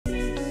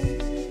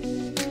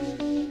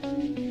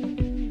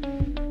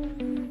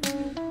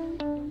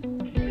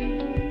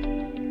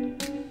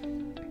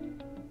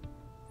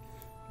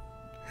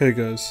Hey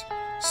guys,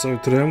 so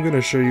today I'm going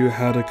to show you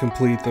how to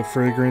complete the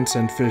fragrance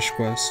and fish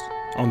quest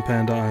on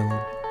Panda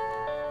Island.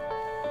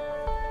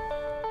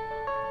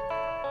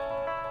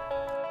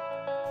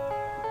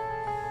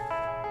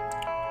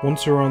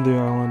 Once you're on the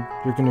island,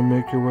 you're going to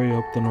make your way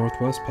up the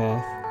northwest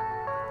path,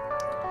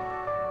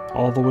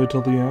 all the way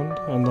till the end,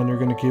 and then you're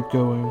going to keep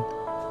going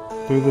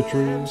through the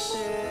trees.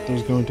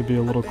 There's going to be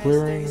a little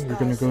clearing, you're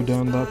going to go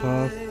down that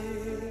path,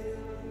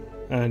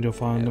 and you'll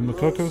find a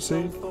Makoko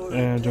seed,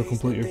 and you'll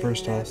complete your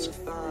first task.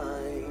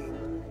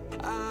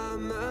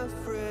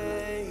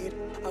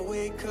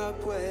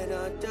 When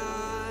I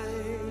die,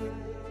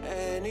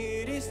 and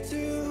it is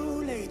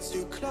too late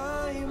to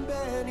climb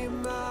any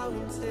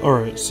mountain.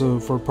 Alright, so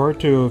for part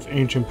 2 of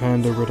Ancient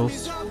Panda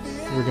Riddles,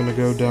 you're gonna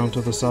go down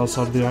to the south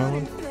side of the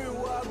island,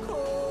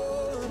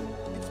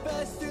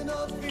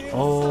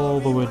 all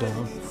the way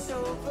down.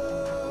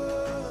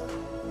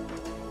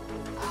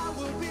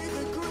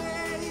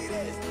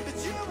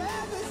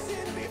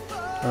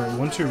 Alright,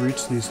 once you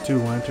reach these 2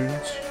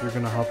 lanterns, you're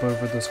gonna hop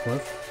over this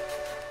cliff.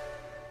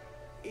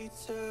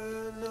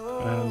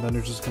 And then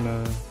you're just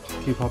gonna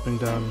keep hopping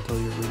down until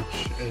you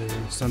reach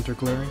a center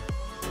clearing.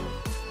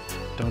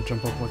 Don't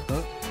jump up like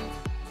that.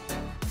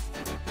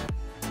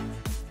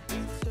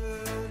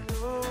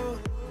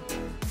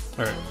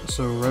 Alright,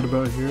 so right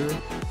about here,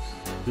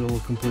 you'll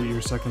complete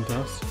your second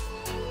task.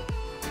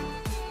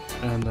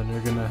 And then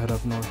you're gonna head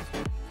up north.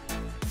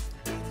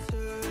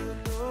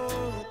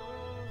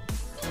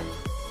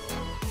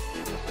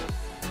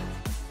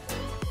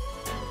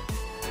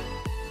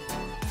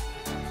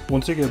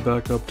 Once you get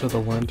back up to the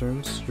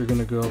lanterns, you're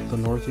gonna go up the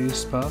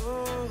northeast path.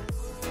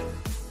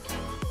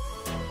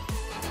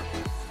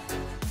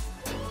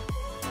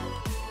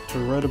 So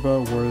right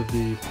about where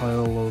the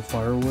pile of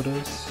firewood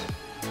is.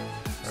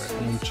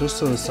 Alright, and just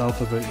to the south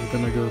of it, you're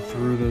gonna go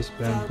through this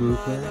bamboo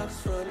clearing.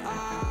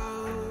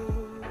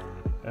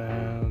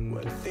 And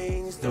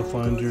you'll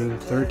find your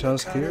third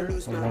task here,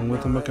 along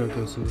with the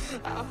Makoko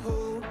seed.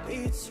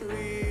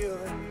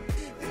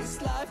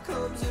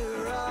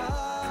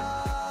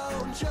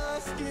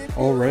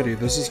 Alrighty,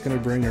 this is going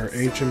to bring our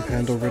Ancient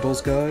Panda Riddles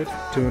guide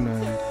to an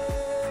end.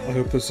 I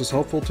hope this is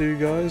helpful to you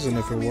guys, and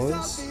if it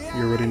was,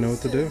 you already know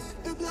what to do.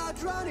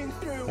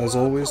 As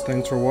always,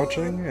 thanks for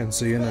watching, and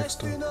see you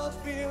next time.